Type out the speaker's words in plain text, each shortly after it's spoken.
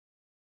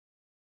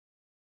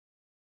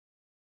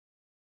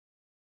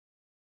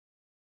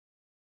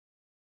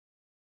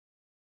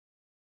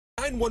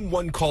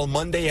911 call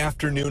Monday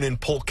afternoon in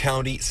Polk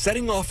County,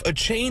 setting off a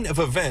chain of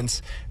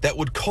events that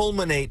would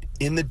culminate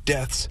in the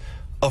deaths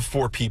of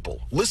 4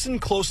 people. Listen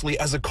closely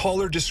as a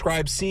caller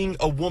describes seeing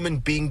a woman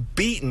being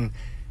beaten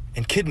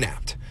and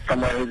kidnapped.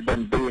 Someone who's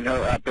been beating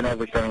her up and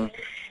everything.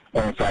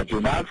 And if I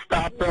do not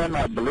stop him,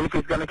 I believe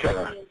he's going to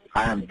kill her.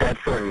 I am dead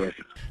serious.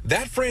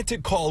 That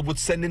frantic call would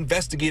send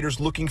investigators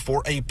looking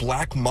for a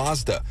black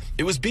Mazda.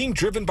 It was being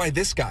driven by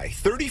this guy,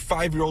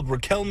 35-year-old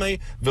Raquelme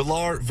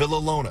Villar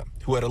Villalona,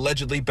 who had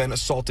allegedly been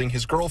assaulting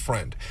his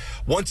girlfriend.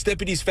 Once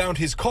deputies found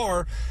his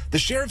car, the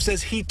sheriff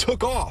says he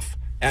took off,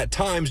 at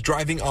times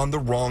driving on the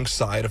wrong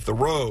side of the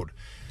road.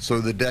 So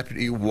the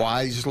deputy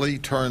wisely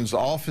turns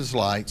off his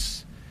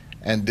lights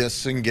and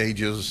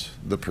disengages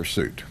the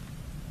pursuit.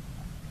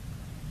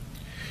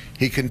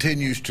 He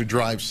continues to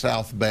drive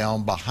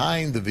southbound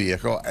behind the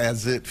vehicle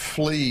as it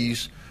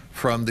flees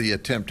from the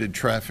attempted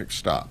traffic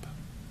stop.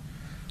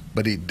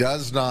 But he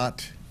does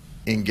not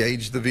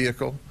engage the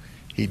vehicle.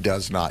 He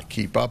does not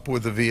keep up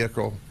with the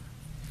vehicle.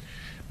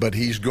 But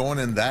he's going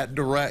in that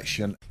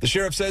direction. The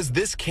sheriff says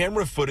this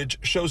camera footage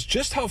shows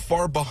just how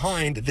far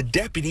behind the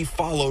deputy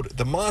followed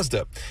the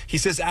Mazda. He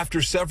says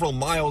after several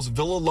miles,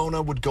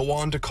 Villalona would go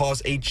on to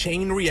cause a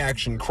chain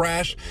reaction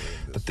crash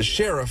that the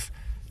sheriff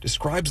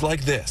describes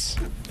like this.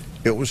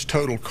 It was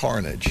total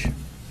carnage.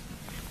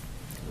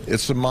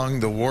 It's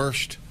among the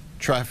worst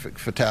traffic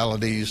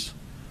fatalities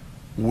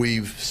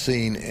we've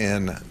seen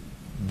in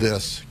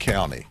this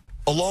county.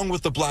 Along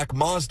with the black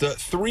Mazda,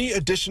 3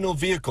 additional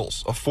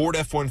vehicles, a Ford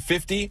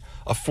F-150,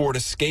 a Ford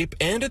Escape,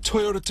 and a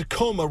Toyota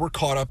Tacoma were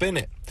caught up in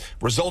it,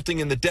 resulting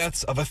in the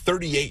deaths of a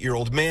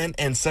 38-year-old man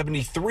and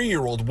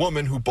 73-year-old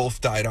woman who both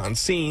died on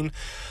scene.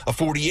 A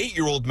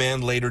 48-year-old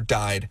man later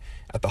died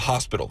at the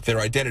hospital. Their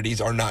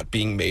identities are not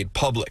being made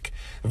public.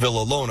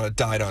 Villalona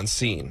died on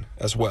scene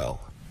as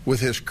well. With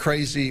his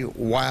crazy,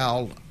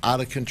 wild,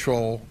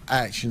 out-of-control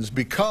actions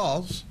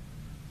because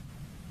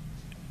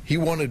he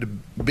wanted to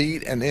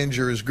beat and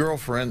injure his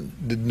girlfriend,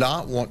 did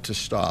not want to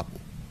stop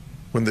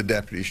when the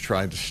deputies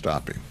tried to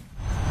stop him.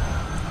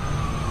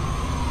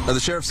 Now, the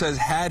sheriff says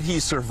had he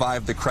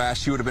survived the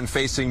crash, he would have been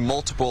facing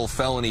multiple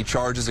felony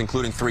charges,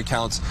 including 3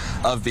 counts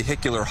of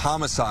vehicular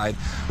homicide.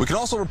 We can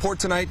also report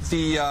tonight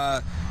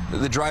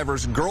the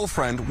driver's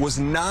girlfriend was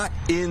not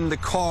in the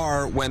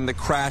car when the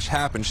crash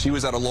happened. She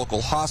was at a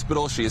local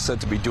hospital. She is said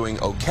to be doing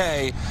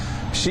okay.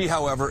 She,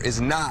 however, is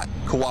not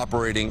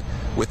cooperating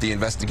with the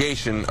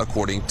investigation,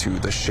 according to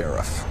the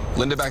sheriff.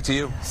 Linda, back to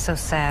you. So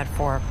sad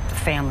for the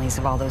families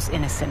of all those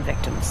innocent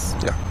victims.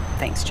 Yeah.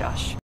 Thanks,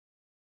 Josh.